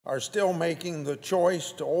are still making the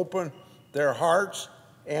choice to open their hearts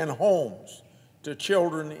and homes to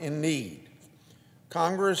children in need.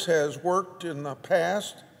 Congress has worked in the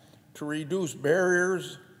past to reduce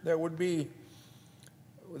barriers that would-be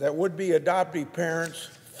adoptive parents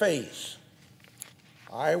face.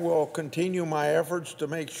 I will continue my efforts to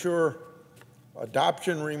make sure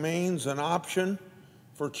adoption remains an option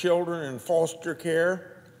for children in foster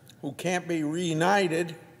care who can't be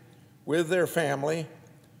reunited with their family,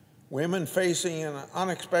 women facing an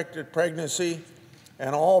unexpected pregnancy,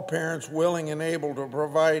 and all parents willing and able to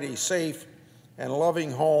provide a safe and loving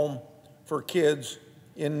home for kids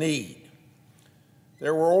in need.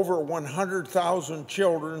 There were over 100,000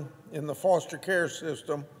 children in the foster care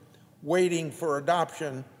system waiting for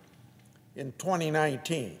adoption in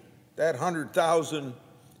 2019. That 100,000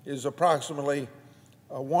 is approximately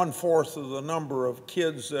 1/4 of the number of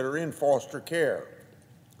kids that are in foster care.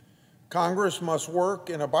 Congress must work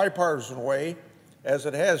in a bipartisan way, as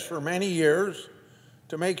it has for many years,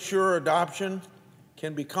 to make sure adoption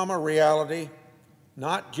can become a reality,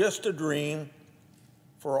 not just a dream,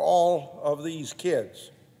 for all of these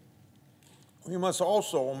kids. We must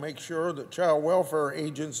also make sure that child welfare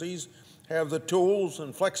agencies have the tools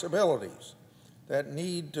and flexibilities that they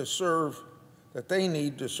need to serve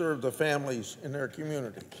the families in their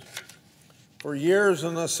communities. For years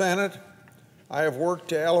in the Senate, I have worked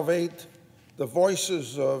to elevate the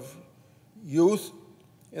voices of youth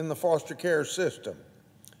in the foster care system.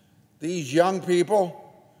 These young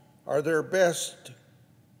people are their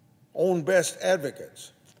own best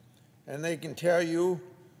advocates, and they can tell you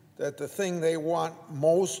that the thing they want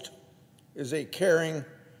most is a caring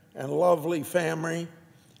and lovely family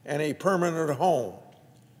and a permanent home.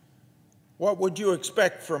 What would you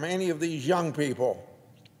expect from any of these young people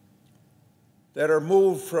that are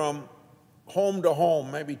moved from home to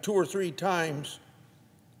home, maybe 2 or 3 times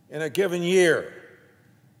in a given year?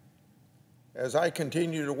 As I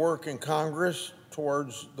continue to work in Congress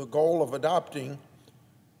towards the goal of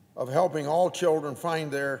helping all children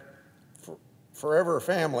find their forever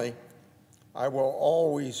family, I will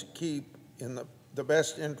always keep in the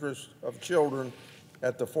best interest of children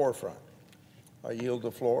at the forefront. I yield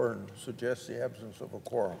the floor and suggest the absence of a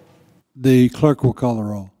quorum. The clerk will call the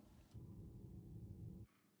roll.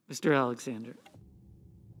 Mr. Alexander.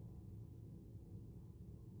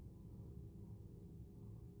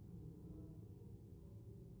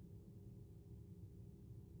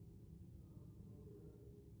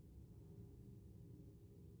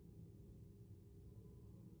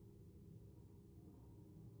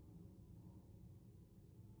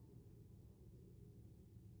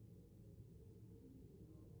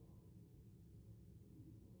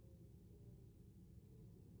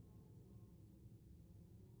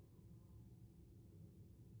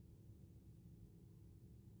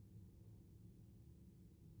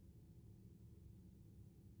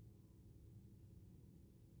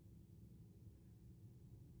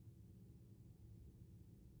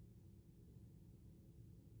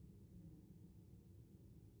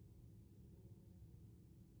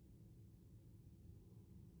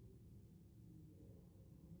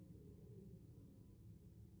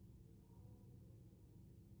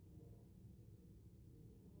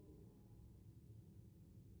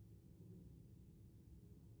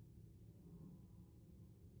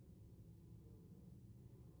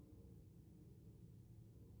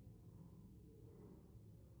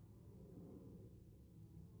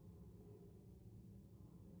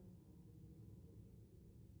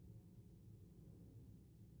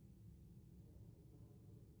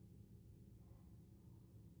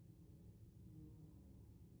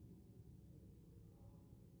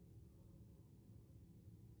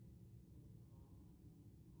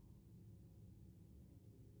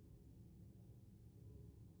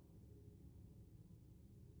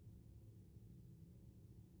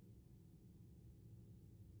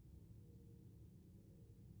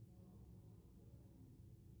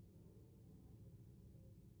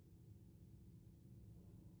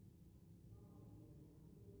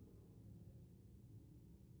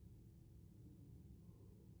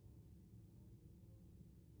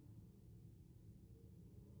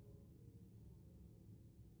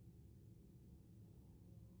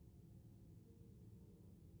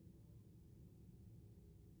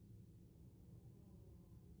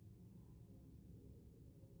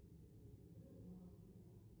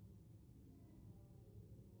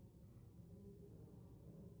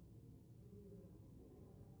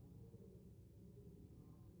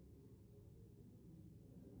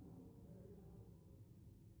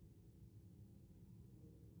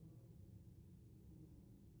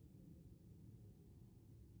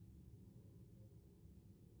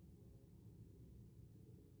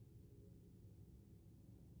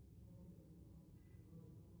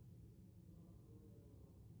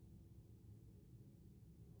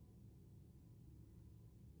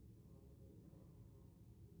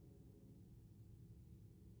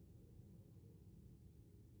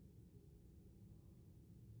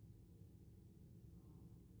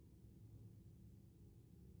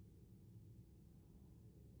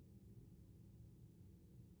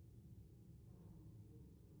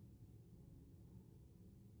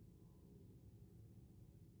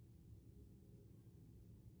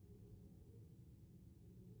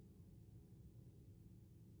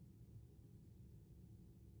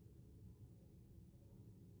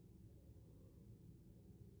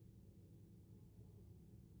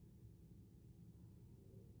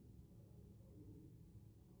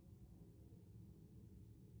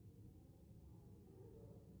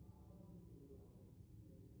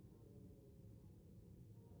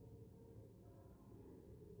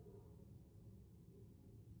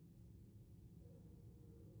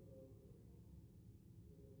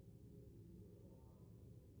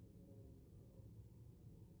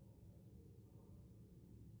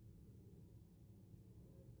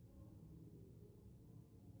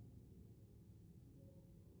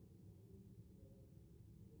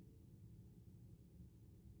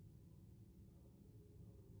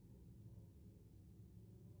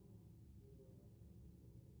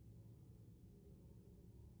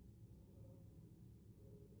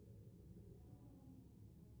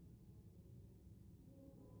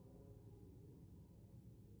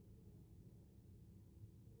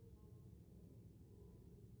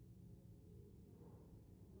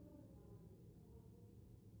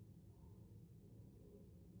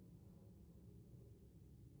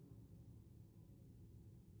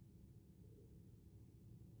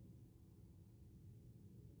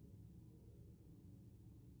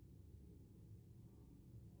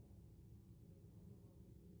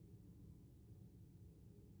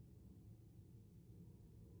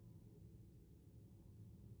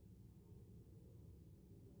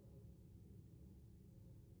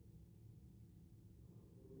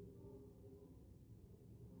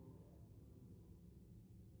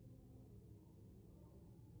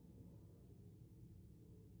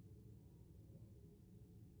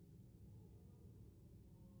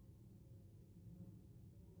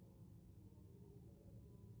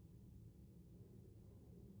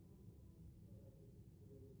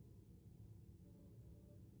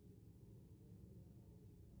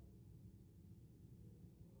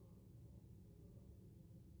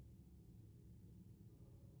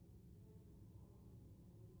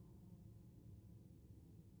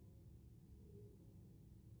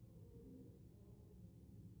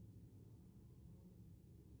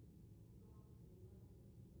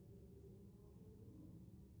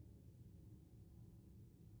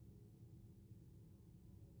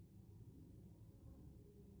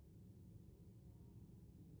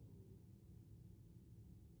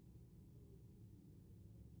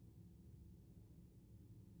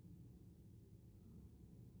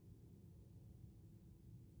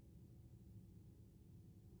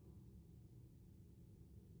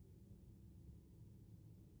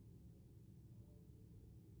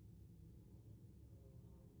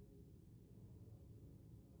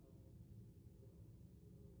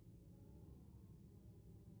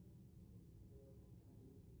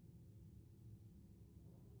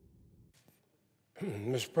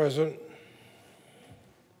 Mr. President.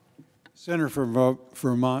 Senator from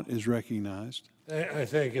Vermont is recognized. I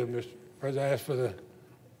thank you, Mr. President. I ask for the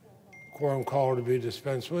quorum call to be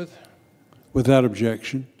dispensed with. Without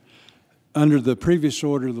objection. Under the previous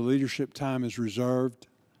order, the leadership time is reserved.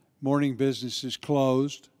 Morning business is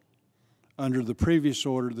closed. Under the previous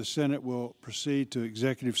order, the Senate will proceed to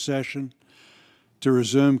executive session to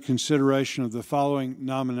resume consideration of the following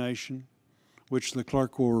nomination, which the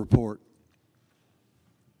clerk will report.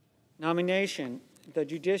 Nomination, the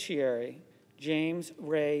Judiciary, James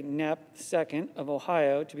Ray Knapp II of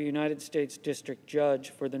Ohio to be United States District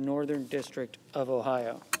Judge for the Northern District of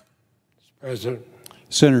Ohio. Mr. President.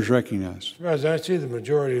 Senators recognized. Mr. President, I see the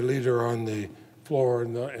majority leader on the floor,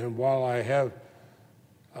 and while I have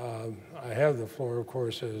the floor, of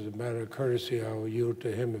course, as a matter of courtesy, I will yield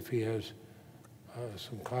to him if he has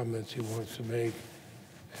some comments he wants to make,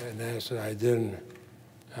 and ask that I then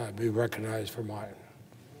be recognized for mine.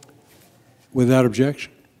 Without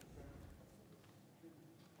objection.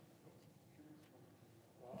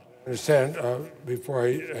 I understand, before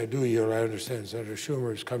I do yield, I understand Senator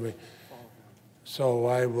Schumer is coming. So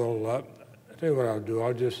I will, I'll tell you what I'll do.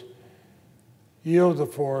 I'll just yield the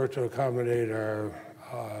floor to accommodate our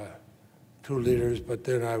two leaders, but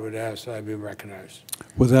then I would ask that I be recognized.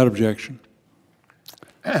 Without objection.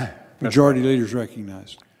 Majority leaders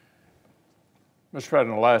recognized. Mr.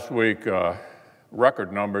 President, last week,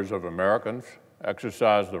 record numbers of Americans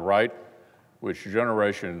exercised the right which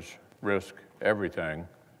generations risk everything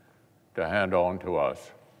to hand on to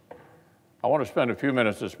us. I want to spend a few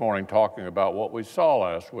minutes this morning talking about what we saw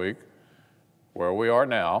last week, where we are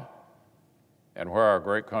now, and where our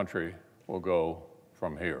great country will go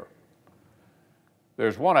from here.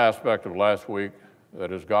 There's one aspect of last week that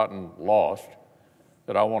has gotten lost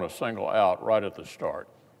that I want to single out right at the start.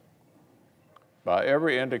 By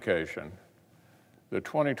every indication, the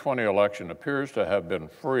 2020 election appears to have been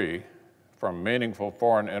free from meaningful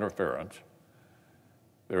foreign interference.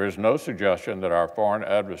 There is no suggestion that our foreign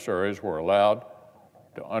adversaries were allowed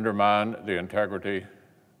to undermine the integrity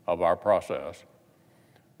of our process.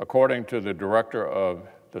 According to the director of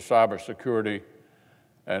the Cybersecurity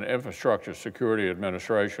and Infrastructure Security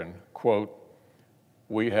Administration, quote,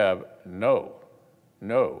 "We have no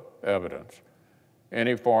evidence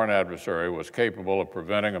any foreign adversary was capable of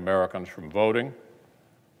preventing Americans from voting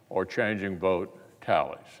or changing vote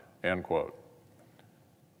tallies," end quote.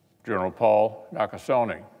 General Paul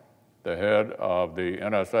Nakasone, the head of the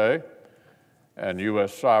NSA and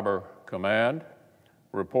U.S. Cyber Command,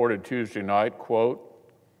 reported Tuesday night, quote,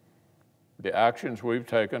 "The actions we've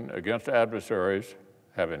taken against adversaries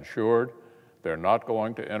have ensured they're not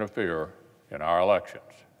going to interfere in our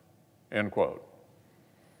elections," end quote.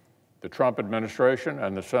 The Trump administration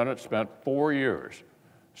and the Senate spent 4 years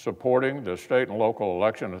supporting the state and local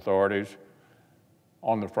election authorities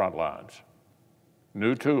on the front lines.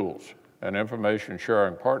 New tools and information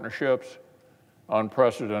sharing partnerships,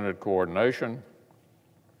 unprecedented coordination,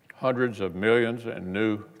 hundreds of millions in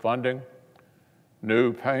new funding,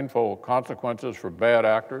 new painful consequences for bad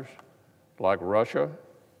actors like Russia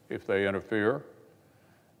if they interfere.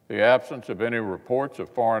 The absence of any reports of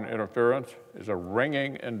foreign interference is a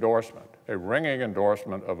ringing endorsement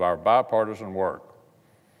of our bipartisan work.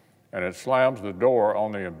 And it slams the door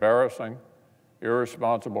on the embarrassing,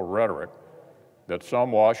 irresponsible rhetoric that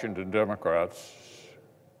some Washington Democrats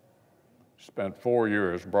spent 4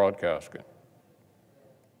 years broadcasting.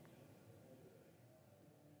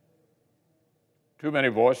 Too many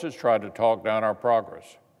voices tried to talk down our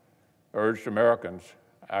progress, urged Americans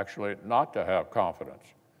actually not to have confidence,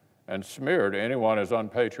 and smeared anyone as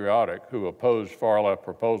unpatriotic who opposed far-left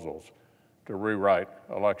proposals to rewrite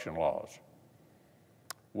election laws.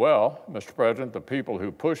 Well, Mr. President, the people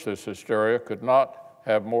who pushed this hysteria could not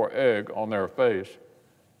have more egg on their face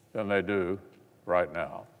than they do right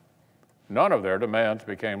now. None of their demands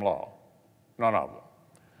became law, none of them.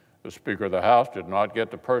 The Speaker of the House did not get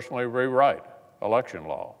to personally rewrite election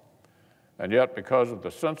law. And yet, because of the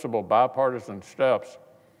sensible bipartisan steps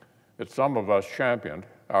that some of us championed,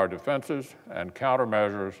 our defenses and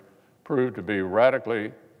countermeasures proved to be in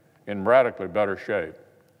radically better shape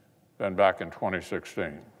than back in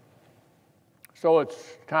 2016. So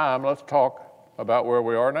it's time, let's talk about where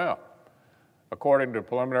we are now. According to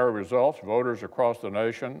preliminary results, voters across the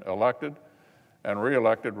nation elected and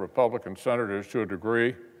re-elected Republican senators to a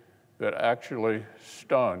degree that actually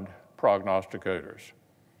stunned prognosticators.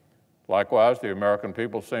 Likewise, the American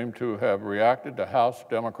people seem to have reacted to House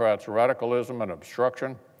Democrats' radicalism and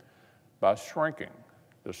obstruction by shrinking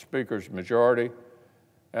the Speaker's majority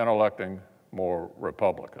and electing more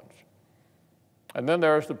Republicans. And then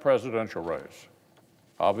there's the presidential race.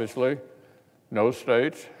 Obviously, no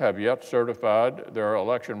states have yet certified their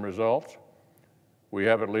election results. We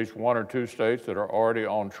have at least 1 or 2 states that are already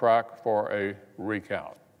on track for a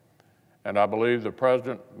recount. And I believe the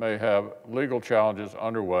president may have legal challenges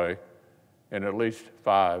underway in at least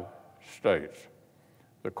 5 states.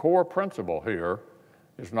 The core principle here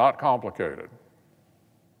is not complicated.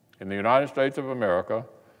 In the United States of America,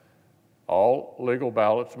 all legal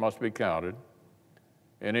ballots must be counted.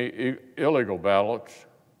 Any illegal ballots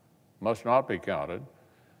must not be counted.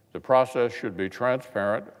 The process should be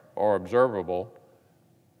transparent or observable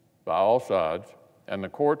by all sides, and the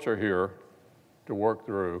courts are here to work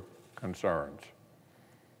through concerns.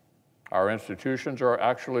 Our institutions are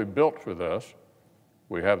actually built for this.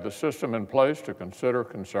 We have the system in place to consider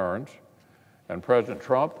concerns, and President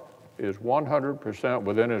Trump is 100%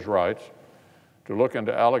 within his rights to look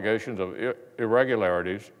into allegations of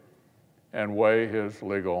irregularities and weigh his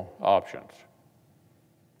legal options.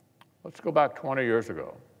 Let's go back 20 years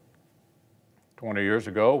ago. 20 years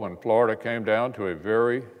ago, when Florida came down to a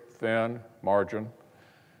very thin margin,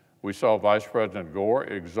 we saw Vice President Gore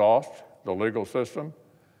exhaust the legal system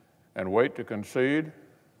and wait to concede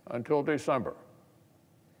until December.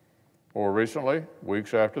 More recently,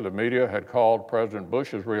 weeks after the media had called President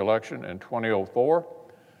Bush's reelection in 2004,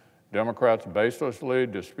 Democrats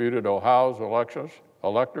baselessly disputed Ohio's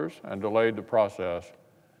electors and delayed the process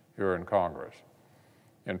here in Congress.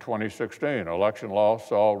 In 2016, election law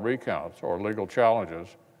saw recounts or legal challenges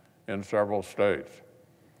in several states.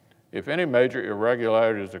 If any major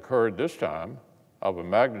irregularities occurred this time of a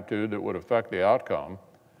magnitude that would affect the outcome,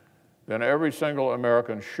 then every single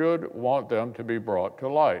American should want them to be brought to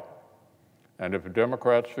light. And if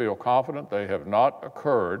Democrats feel confident they have not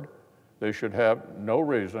occurred, they should have no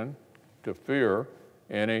reason to fear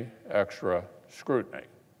any extra scrutiny.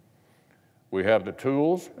 We have the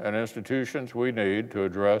tools and institutions we need to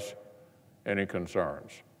address any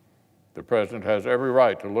concerns. The president has every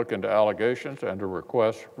right to look into allegations and to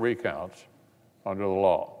request recounts under the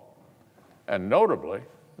law. And notably,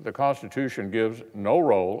 the Constitution gives no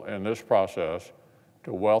role in this process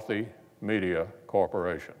to wealthy media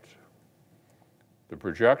corporations. The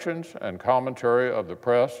projections and commentary of the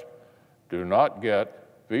press do not get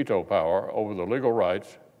veto power over the legal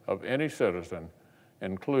rights of any citizen,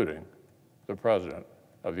 including the President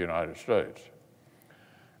of the United States.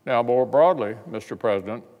 Now, more broadly, Mr.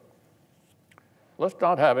 President, let's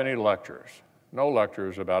not have any lectures, no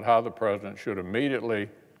lectures about how the President should immediately,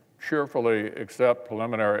 cheerfully accept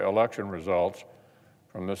preliminary election results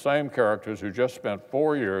from the same characters who just spent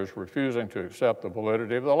 4 years refusing to accept the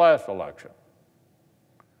validity of the last election,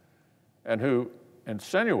 and who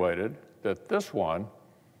insinuated that this one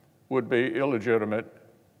would be illegitimate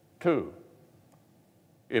too,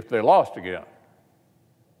 if they lost again,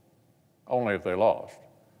 only if they lost.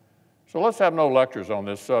 So let's have no lectures on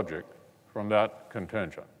this subject from that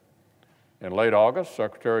contingent. In late August,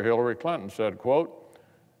 Secretary Hillary Clinton said, quote,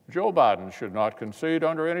 "Joe Biden should not concede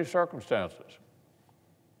under any circumstances.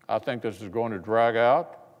 I think this is going to drag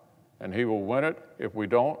out, and he will win it if we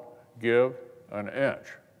don't give an inch."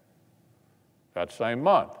 That same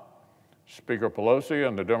month, Speaker Pelosi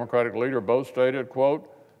and the Democratic leader both stated, quote,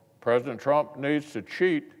 "President Trump needs to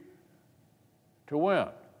cheat to win."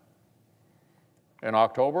 In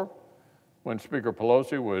October, when Speaker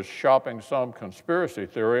Pelosi was shopping some conspiracy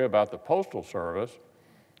theory about the Postal Service,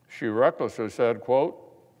 she recklessly said, quote,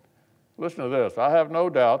 "Listen to this, I have no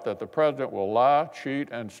doubt that the president will lie, cheat,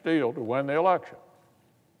 and steal to win the election."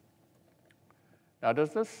 Now,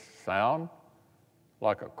 does this sound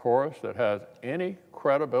like a chorus that has any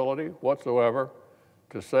credibility whatsoever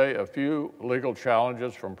to say a few legal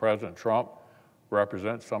challenges from President Trump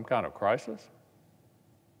represent some kind of crisis?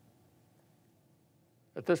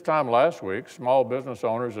 At this time last week, small business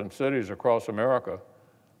owners in cities across America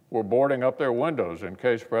were boarding up their windows in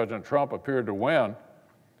case President Trump appeared to win,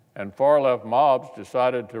 and far-left mobs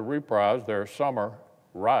decided to reprise their summer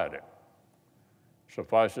rioting.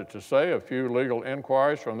 Suffice it to say, a few legal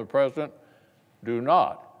inquiries from the president do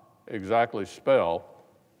not exactly spell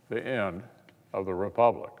the end of the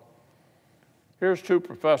republic. Here's 2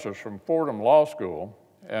 professors from Fordham Law School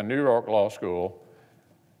and New York Law School.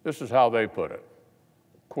 This is how they put it.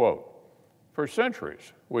 Quote, "For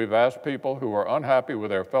centuries, we've asked people who are unhappy with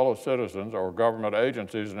their fellow citizens or government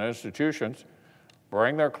agencies and institutions,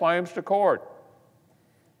 bring their claims to court.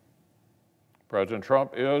 President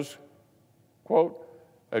Trump is, quote,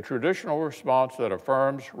 a traditional response that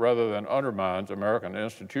affirms rather than undermines American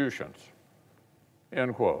institutions,"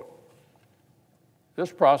 end quote.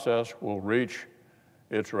 This process will reach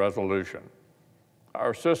its resolution.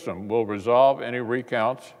 Our system will resolve any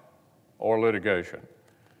recounts or litigation.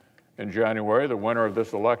 In January, the winner of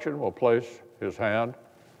this election will place his hand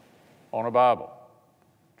on a Bible,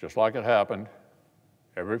 just like it happened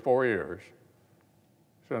every 4 years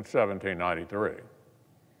since 1793.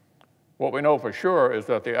 What we know for sure is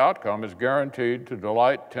that the outcome is guaranteed to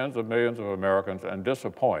delight tens of millions of Americans and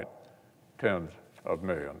disappoint tens of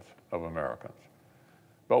millions of Americans.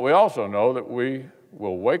 But we also know that we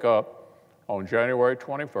will wake up on January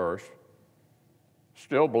 21st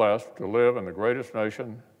still blessed to live in the greatest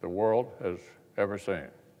nation the world has ever seen.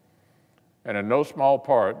 And in no small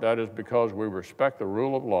part, that is because we respect the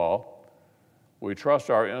rule of law, we trust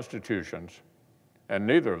our institutions, and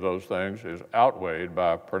neither of those things is outweighed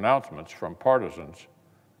by pronouncements from partisans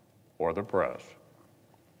or the press.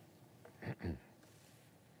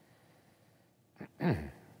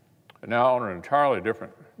 Now, on an entirely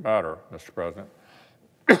different matter, Mr. President,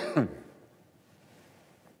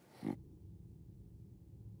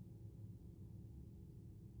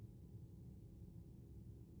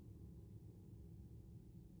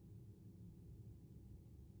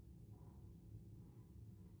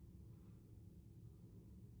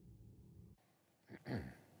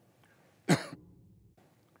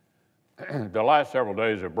 the last several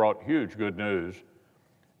days have brought huge good news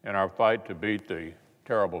in our fight to beat the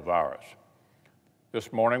terrible virus.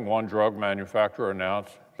 This morning, one drug manufacturer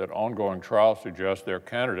announced that ongoing trials suggest their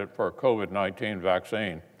candidate for a COVID-19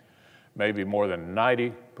 vaccine may be more than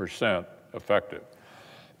 90% effective.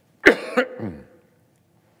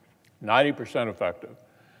 90% effective.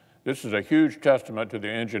 This is a huge testament to the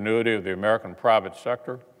ingenuity of the American private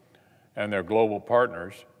sector and their global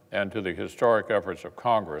partners, and to the historic efforts of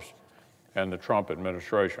Congress and the Trump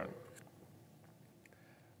administration.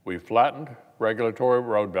 We flattened regulatory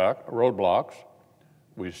roadblocks,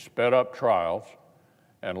 we sped up trials,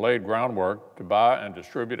 and laid groundwork to buy and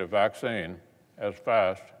distribute a vaccine as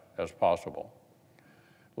fast as possible.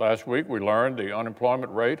 Last week, we learned the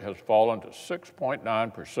unemployment rate has fallen to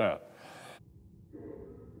 6.9%.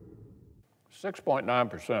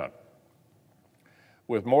 6.9%,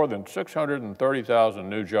 with more than 630,000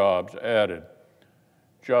 new jobs added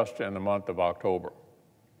just in the month of October.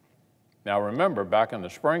 Now remember, back in the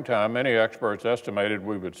springtime, many experts estimated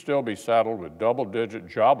we would still be saddled with double-digit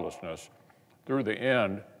joblessness through the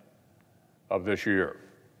end of this year.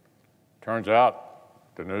 Turns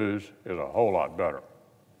out the news is a whole lot better.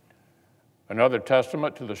 Another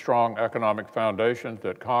testament to the strong economic foundations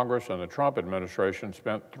that Congress and the Trump administration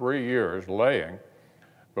spent 3 years laying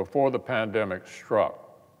before the pandemic struck.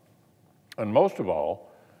 And most of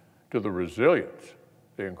all, to the resilience,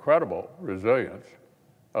 the incredible resilience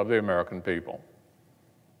of the American people.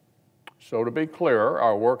 So to be clear,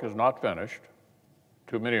 our work is not finished.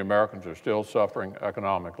 Too many Americans are still suffering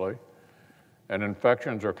economically, and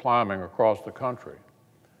infections are climbing across the country.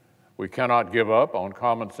 We cannot give up on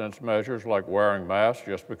common sense measures like wearing masks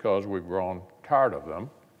just because we've grown tired of them.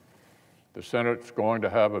 The Senate's going to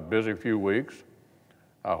have a busy few weeks.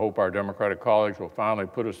 I hope our Democratic colleagues will finally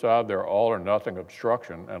put aside their all-or-nothing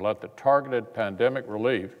obstruction and let the targeted pandemic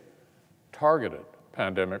relief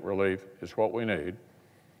is what we need,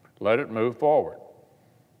 let it move forward.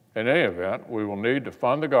 In any event, we will need to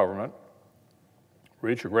fund the government,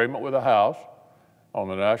 reach agreement with the House on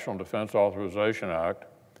the National Defense Authorization Act,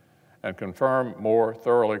 and confirm more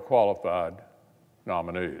thoroughly qualified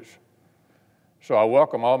nominees. So I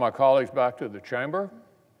welcome all my colleagues back to the chamber,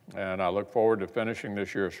 and I look forward to finishing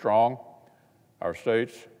this year strong. Our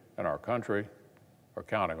states and our country are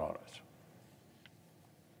counting on us.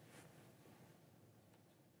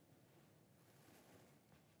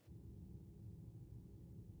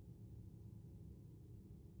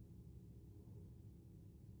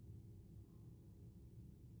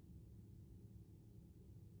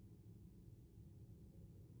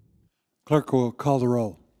 Clerk will call the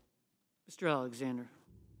roll. Mr. Alexander.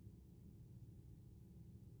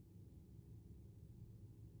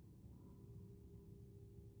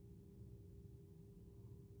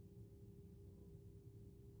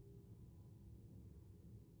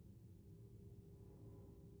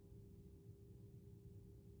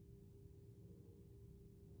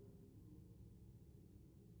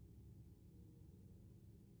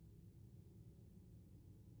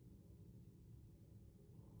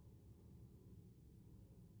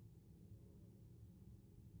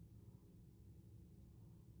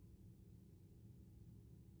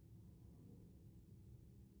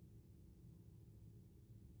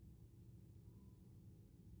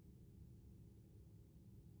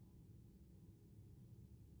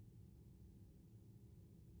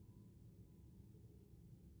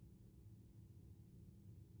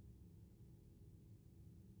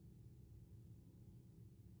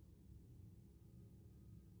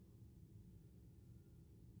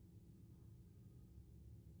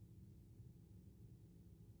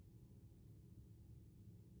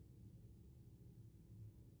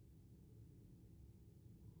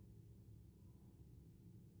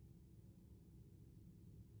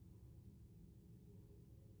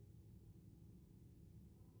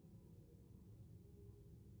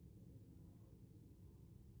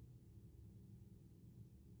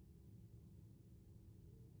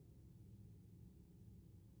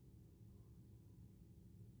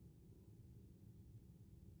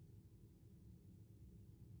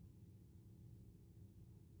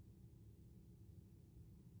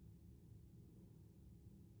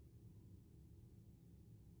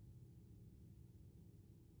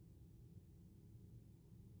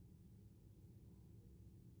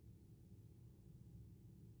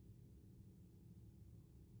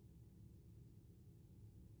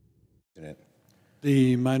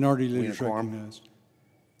 The minority we in leader is quorum? recognized.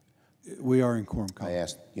 We are in quorum. I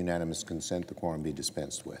ask unanimous consent the quorum be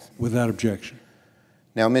dispensed with. Without objection.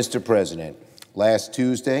 Now, Mr. President, last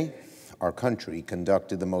Tuesday, our country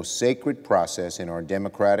conducted the most sacred process in our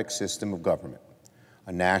democratic system of government,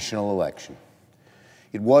 a national election.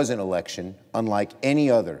 It was an election unlike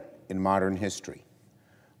any other in modern history.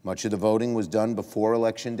 Much of the voting was done before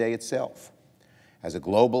Election Day itself, as a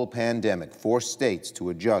global pandemic forced states to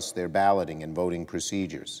adjust their balloting and voting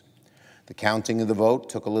procedures. The counting of the vote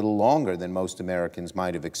took a little longer than most Americans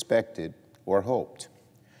might have expected or hoped.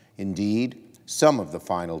 Indeed, some of the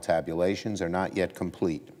final tabulations are not yet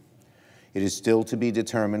complete. It is still to be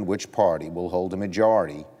determined which party will hold a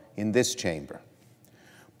majority in this chamber.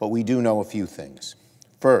 But we do know a few things.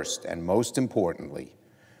 First, and most importantly,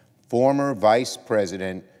 former Vice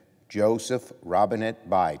President Joseph Robinette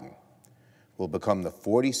Biden will become the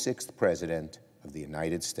 46th President of the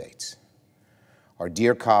United States. Our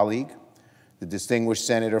dear colleague, the distinguished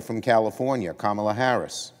Senator from California, Kamala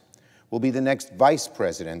Harris, will be the next Vice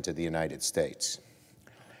President of the United States.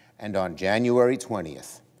 And on January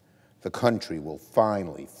 20th, the country will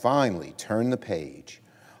finally turn the page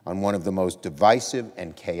on one of the most divisive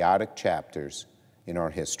and chaotic chapters in our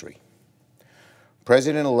history.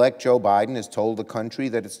 President-elect Joe Biden has told the country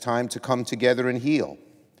that it's time to come together and heal,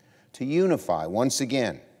 to unify once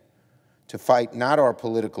again, to fight not our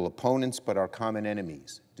political opponents, but our common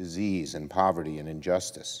enemies, disease and poverty and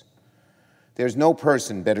injustice. There's no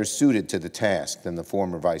person better suited to the task than the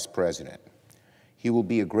former Vice President. He will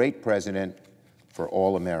be a great president for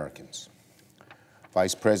all Americans.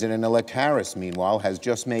 Vice President-elect Harris, meanwhile, has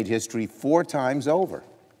just made history 4 times over.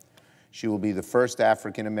 She will be the first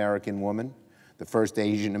African-American woman, the first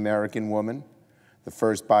Asian-American woman, the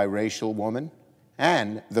first biracial woman,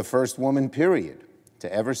 and the first woman, period,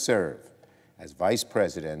 to ever serve as Vice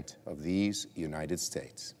President of these United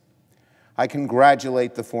States. I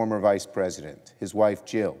congratulate the former Vice President, his wife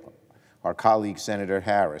Jill, our colleague Senator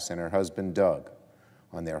Harris, and her husband Doug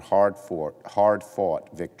on their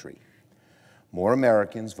hard-fought victory. More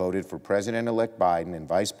Americans voted for President-elect Biden and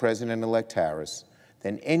Vice President-elect Harris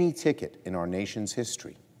than any ticket in our nation's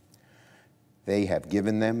history. They have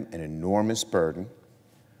given them an enormous burden,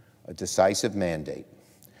 a decisive mandate,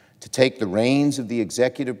 to take the reins of the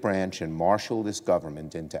executive branch and marshal this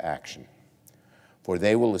government into action. For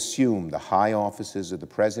they will assume the high offices of the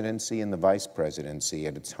presidency and the vice presidency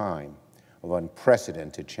at a time of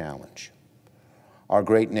unprecedented challenge. Our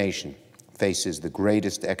great nation faces the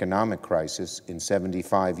greatest economic crisis in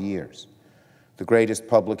 75 years, the greatest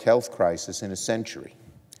public health crisis in a century.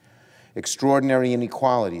 Extraordinary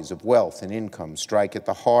inequalities of wealth and income strike at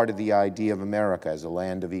the heart of the idea of America as a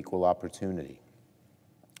land of equal opportunity.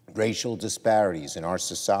 Racial disparities in our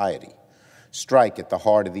society strike at the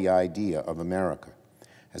heart of the idea of America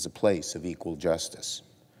as a place of equal justice.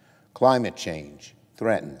 Climate change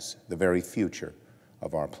threatens the very future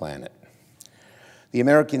of our planet. The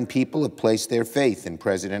American people have placed their faith in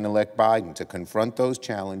President-elect Biden to confront those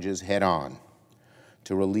challenges head-on,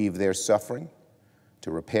 to relieve their suffering, to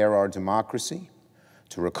repair our democracy,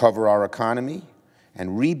 to recover our economy,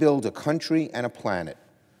 and rebuild a country and a planet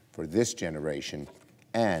for this generation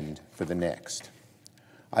and for the next.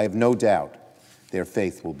 I have no doubt their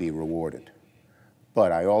faith will be rewarded,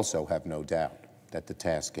 but I also have no doubt that the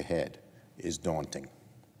task ahead is daunting.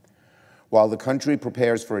 While the country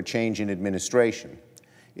prepares for a change in administration,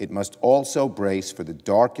 it must also brace for the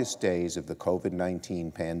darkest days of the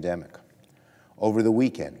COVID-19 pandemic. Over the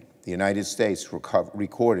weekend, the United States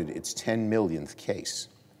recorded its 10 millionth case.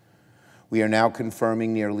 We are now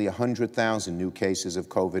confirming nearly 100,000 new cases of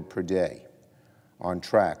COVID per day, on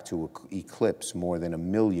track to eclipse more than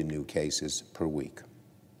 1 million new cases per week.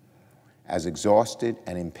 As exhausted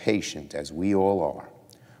and impatient as we all are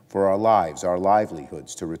for our lives, our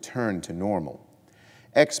livelihoods to return to normal,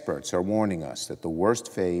 experts are warning us that the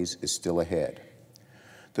worst phase is still ahead.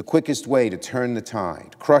 The quickest way to turn the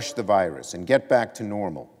tide, crush the virus, and get back to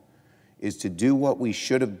normal is to do what we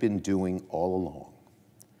should have been doing all along.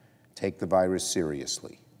 Take the virus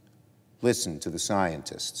seriously, listen to the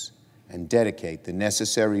scientists, and dedicate the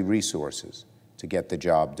necessary resources to get the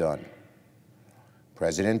job done.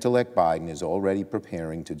 President-elect Biden is already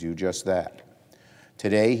preparing to do just that.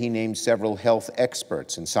 Today, he named several health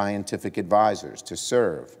experts and scientific advisors to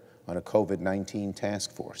serve on a COVID-19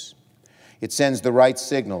 task force. It sends the right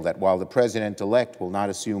signal that while the president-elect will not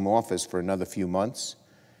assume office for another few months,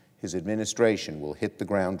 his administration will hit the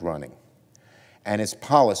ground running. And its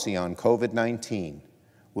policy on COVID-19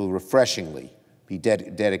 will refreshingly be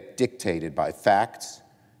dictated by facts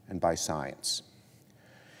and by science.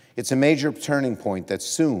 It's a major turning point that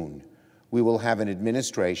soon we will have an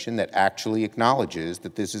administration that actually acknowledges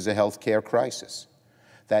that this is a health care crisis,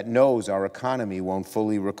 that knows our economy won't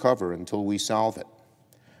fully recover until we solve it.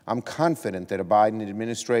 I'm confident that a Biden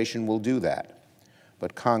administration will do that,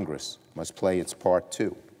 but Congress must play its part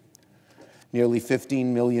too. Nearly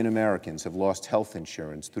 15 million Americans have lost health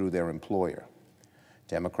insurance through their employer.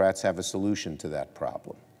 Democrats have a solution to that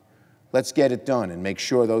problem. Let's get it done and make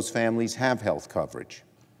sure those families have health coverage.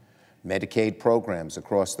 Medicaid programs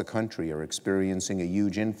across the country are experiencing a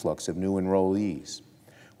huge influx of new enrollees,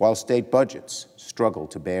 while state budgets struggle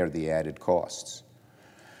to bear the added costs.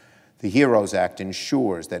 The HEROES Act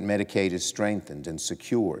ensures that Medicaid is strengthened and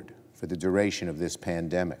secured for the duration of this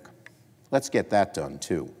pandemic. Let's get that done,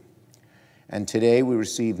 too. And today we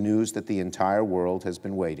received news that the entire world has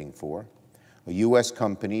been waiting for. A U.S.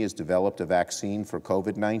 company has developed a vaccine for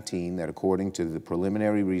COVID-19 that, according to the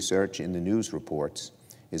preliminary research in the news reports,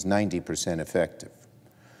 is 90% effective.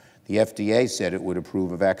 The FDA said it would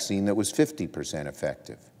approve a vaccine that was 50%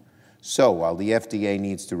 effective. So while the FDA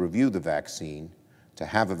needs to review the vaccine, to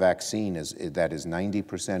have a vaccine that is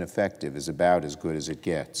 90% effective is about as good as it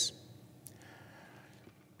gets.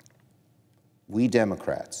 We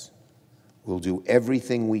Democrats will do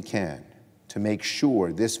everything we can to make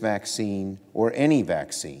sure this vaccine, or any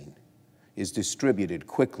vaccine, is distributed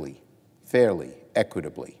quickly, fairly,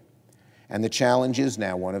 equitably. And the challenge is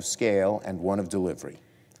now one of scale and one of delivery.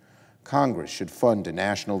 Congress should fund a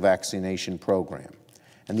national vaccination program,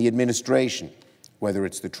 and the administration, whether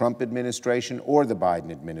it's the Trump administration or the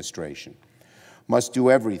Biden administration, must do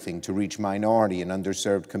everything to reach minority and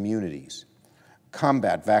underserved communities,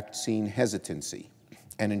 combat vaccine hesitancy,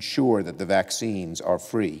 and ensure that the vaccines are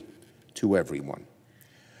free to everyone.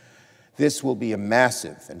 This will be a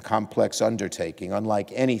massive and complex undertaking,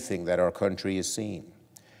 unlike anything that our country has seen.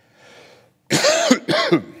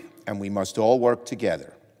 And we must all work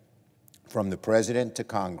together, from the President to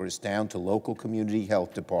Congress down to local community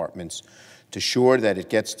health departments, to ensure that it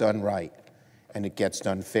gets done right, and it gets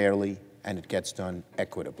done fairly, and it gets done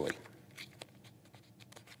equitably.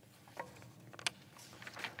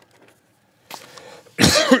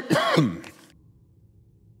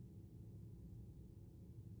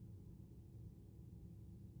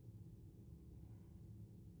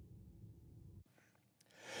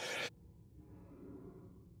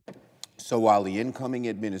 So while the incoming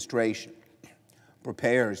administration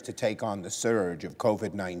prepares to take on the surge of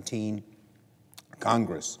COVID-19,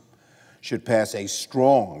 Congress should pass a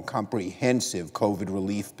strong, comprehensive COVID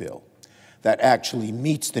relief bill that actually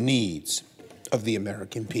meets the needs of the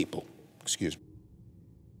American people. Excuse me.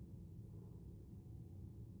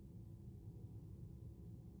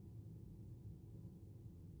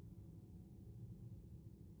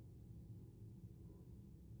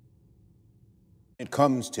 When it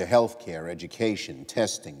comes to health care, education,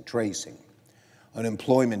 testing, tracing,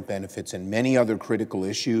 unemployment benefits, and many other critical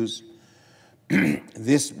issues,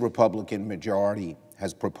 this Republican majority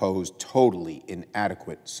has proposed totally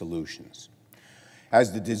inadequate solutions.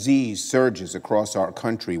 As the disease surges across our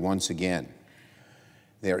country once again,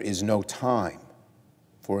 there is no time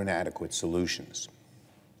for inadequate solutions.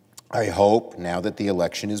 I hope, now that the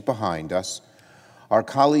election is behind us, our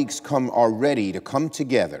colleagues are ready to come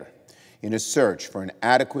together in a search for an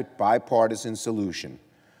adequate bipartisan solution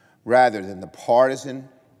rather than the partisan,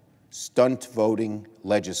 stunt-voting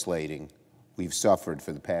legislating we've suffered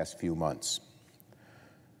for the past few months.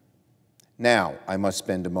 Now, I must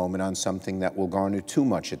spend a moment on something that will garner too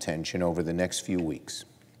much attention over the next few weeks.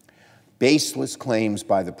 Baseless claims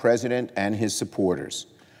by the President and his supporters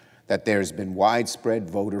that there's been widespread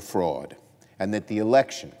voter fraud and that the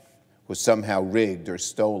election was somehow rigged or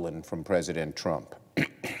stolen from President Trump.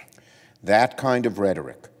 That kind of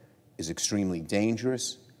rhetoric is extremely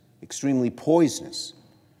dangerous, extremely poisonous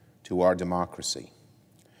to our democracy.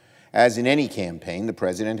 As in any campaign, the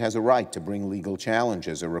President has a right to bring legal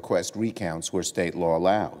challenges or request recounts where state law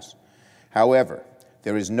allows. However,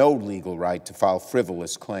 there is no legal right to file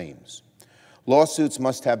frivolous claims. Lawsuits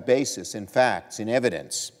must have basis in facts, in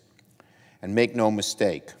evidence. And make no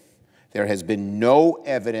mistake, there has been no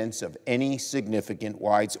evidence of any significant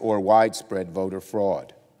widespread voter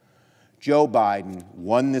fraud. Joe Biden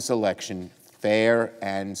won this election fair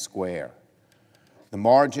and square. The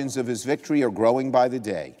margins of his victory are growing by the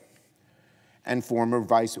day. And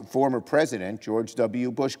former President George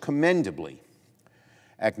W. Bush commendably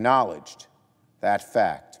acknowledged that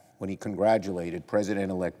fact when he congratulated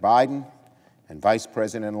President-elect Biden and Vice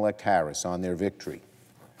President-elect Harris on their victory.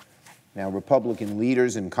 Now, Republican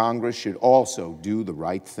leaders in Congress should also do the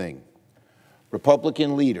right thing.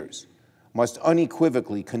 Republican leaders must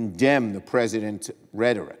unequivocally condemn the President's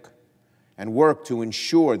rhetoric and work to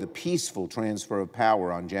ensure the peaceful transfer of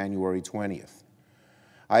power on January 20th.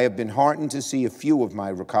 I have been heartened to see a few of my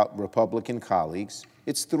Republican colleagues,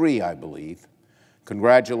 it's 3, I believe,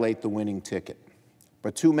 congratulate the winning ticket.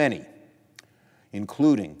 But too many,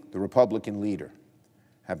 including the Republican leader,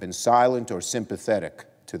 have been silent or sympathetic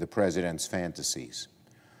to the president's fantasies.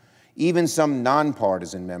 Even some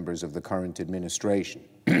nonpartisan members of the current administration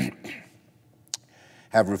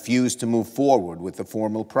have refused to move forward with the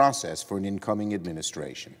formal process for an incoming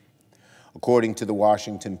administration. According to the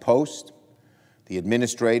Washington Post, the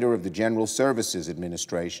administrator of the General Services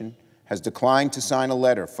Administration has declined to sign a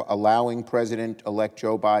letter for allowing President-elect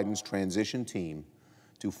Joe Biden's transition team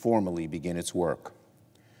to formally begin its work.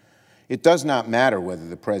 It does not matter whether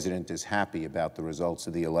the president is happy about the results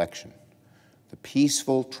of the election. The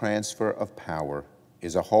peaceful transfer of power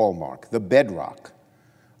is a hallmark, the bedrock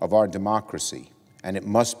of our democracy, and it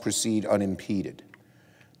must proceed unimpeded.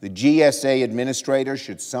 The GSA administrator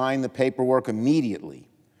should sign the paperwork immediately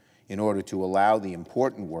in order to allow the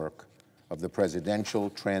important work of the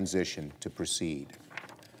presidential transition to proceed.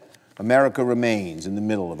 America remains in the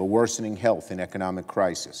middle of a worsening health and economic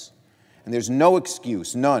crisis, and there's no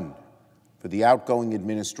excuse, none, for the outgoing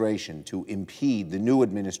administration to impede the new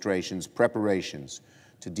administration's preparations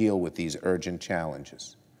to deal with these urgent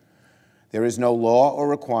challenges. There is no law or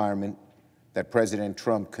requirement that President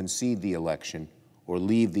Trump concede the election or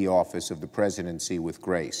leave the office of the presidency with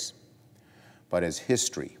grace. But as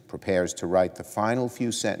history prepares to write the final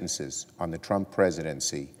few sentences on the Trump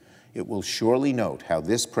presidency, it will surely note how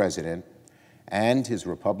this president and his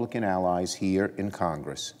Republican allies here in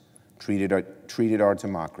Congress treated our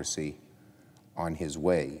democracy on his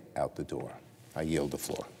way out the door. I yield the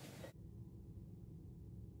floor.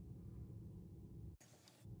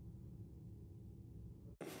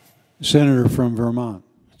 Senator from Vermont.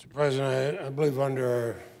 Mr. President, I believe under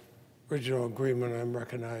our original agreement, I'm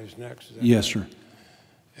recognized next. Yes, sir.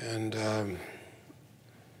 And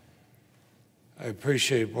I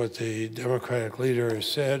appreciate what the Democratic leader has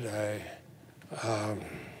said.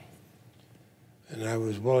 And I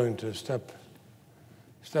was willing to step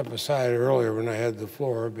aside earlier when I had the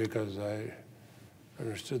floor because I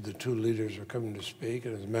understood the 2 leaders were coming to speak,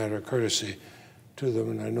 and as a matter of courtesy to them,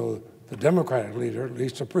 and I know the Democratic leader at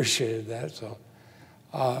least appreciated that. So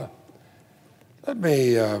let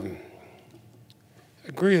me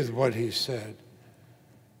agree with what he said.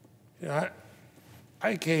 You know,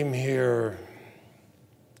 I came here,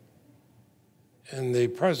 and the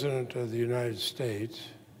President of the United States,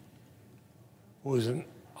 who was an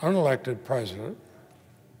unelected president,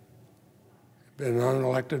 been an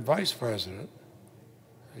unelected vice president,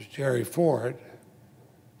 was Jerry Ford,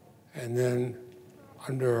 and then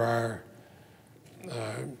under our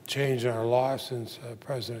change in our law since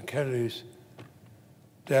President Kennedy's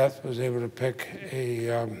death, was able to pick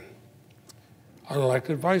a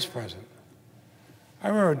unelected vice president. I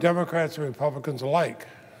remember Democrats and Republicans alike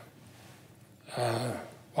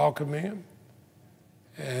welcoming him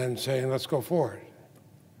and saying, let's go forward.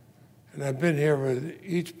 And I've been here with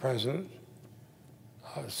each president,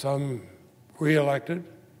 some re-elected,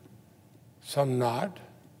 some not.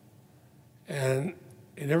 And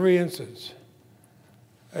in every instance,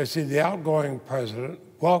 I see the outgoing president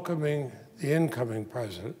welcoming the incoming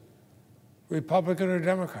president, Republican or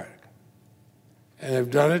Democratic. And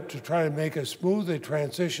they've done it to try to make a smooth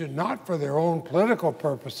transition, not for their own political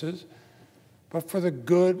purposes, but for the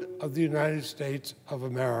good of the United States of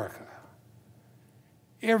America.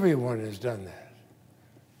 Everyone has done that.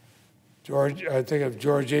 I think of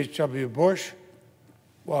George H.W. Bush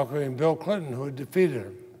welcoming Bill Clinton, who had defeated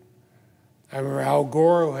him. I remember Al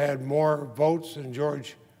Gore, who had more votes than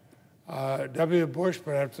George W. Bush,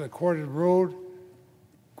 but after the court had ruled,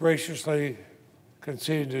 graciously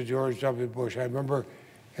conceded to George W. Bush. I remember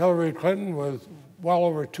Hillary Clinton with well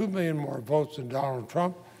over 2 million more votes than Donald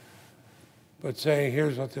Trump, but saying,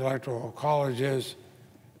 here's what the Electoral College is,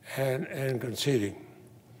 and conceding.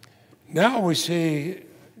 Now we see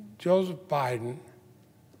Joseph Biden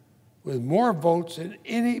with more votes than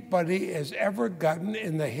anybody has ever gotten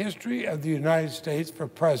in the history of the United States for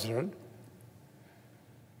president.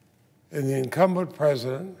 And the incumbent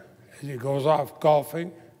president, as he goes off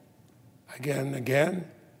golfing again and again,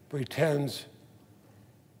 pretends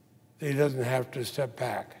that he doesn't have to step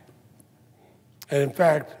back. And in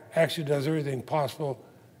fact, actually does everything possible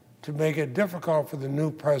to make it difficult for the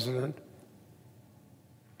new president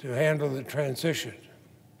to handle the transition.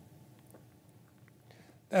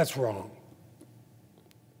 That's wrong.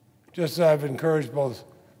 Just as I've encouraged both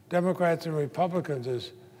Democrats and Republicans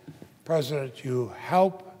as president, you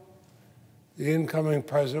help the incoming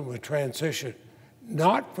president with transition.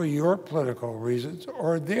 not for your political reasons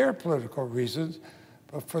or their political reasons,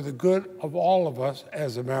 but for the good of all of us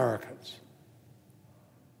as Americans.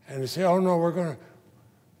 And to say, oh no, we're going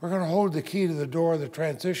to hold the key to the door of the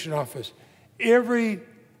transition office. Every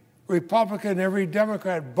Republican, every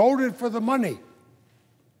Democrat voted for the money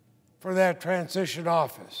for that transition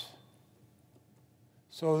office,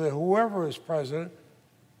 so that whoever is president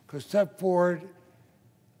could step forward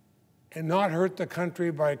and not hurt the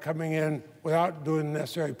country by coming in without doing the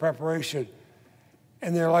necessary preparation.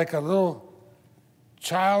 And they're like a little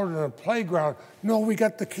child in a playground. No, we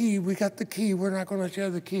got the key, we got the key, we're not going to let you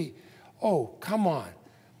have the key. Oh, come on.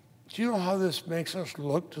 Do you know how this makes us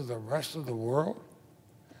look to the rest of the world?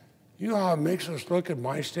 You know how it makes us look at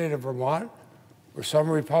my state of Vermont, where some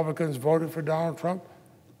Republicans voted for Donald Trump,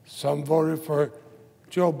 some voted for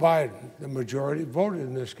Joe Biden. The majority voted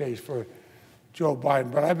in this case for Joe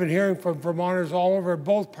Biden. But I've been hearing from Vermonters all over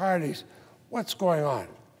both parties, what's going on?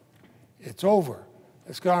 It's over.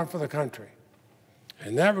 It's gone for the country.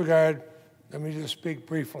 In that regard, let me just speak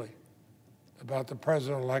briefly about the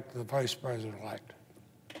president-elect and the vice president-elect.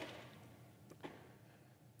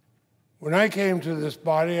 When I came to this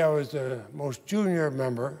body, I was the most junior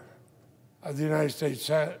member of the United States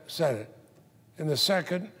Senate and the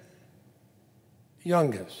second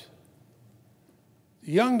youngest.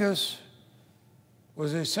 The youngest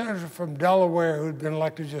was a senator from Delaware who had been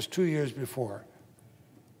elected just 2 years before,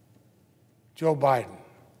 Joe Biden.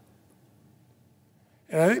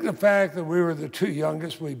 And I think the fact that we were the two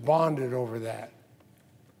youngest, we bonded over that.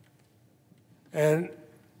 And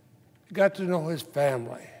got to know his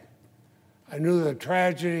family. I knew the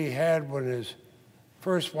tragedy he had when his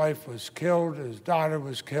first wife was killed, his daughter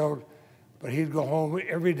was killed, but he'd go home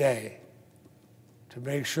every day to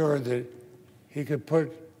make sure that he could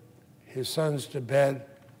put his sons to bed,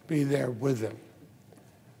 be there with them.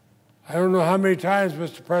 I don't know how many times,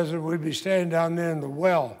 Mr. President, we'd be standing down there in the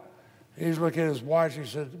well. He's looking at his watch. He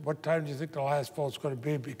said, what time do you think the last vote's going to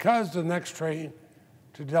be? Because the next train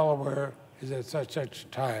to Delaware is at such a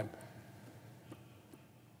time.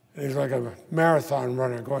 And he's like a marathon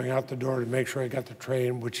runner going out the door to make sure he got the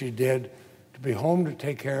train, which he did, to be home to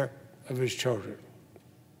take care of his children.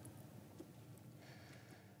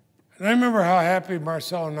 And I remember how happy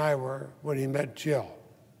Marcel and I were when he met Jill.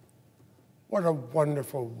 What a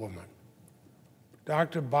wonderful woman.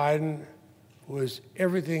 Dr. Biden was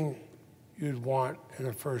everything you'd want in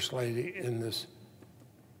a first lady in this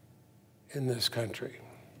country.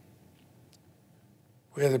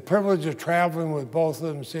 We had the privilege of traveling with both of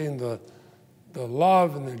them, seeing the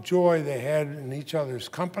love and the joy they had in each other's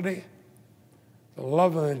company, the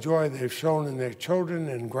love and the joy they've shown in their children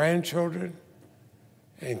and grandchildren,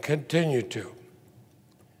 and continue to.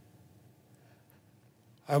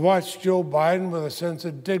 I watched Joe Biden with a sense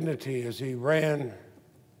of dignity as he ran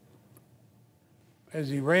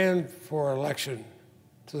for election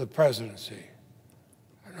to the presidency,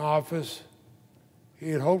 an office he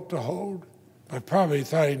had hoped to hold, but probably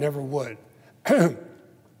thought he never would. I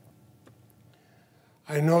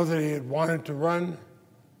know that he had wanted to run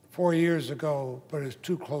 4 years ago, but it's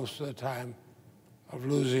too close to the time of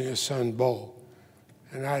losing his son, Bo.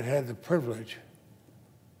 And I'd had the privilege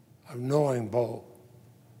of knowing Bo.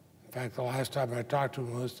 In fact, the last time I talked to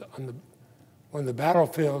him was on one of the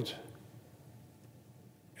battlefields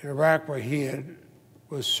in Iraq where he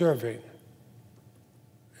was serving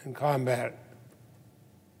in combat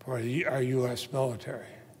for our U.S. military.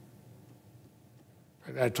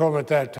 I told him at that time,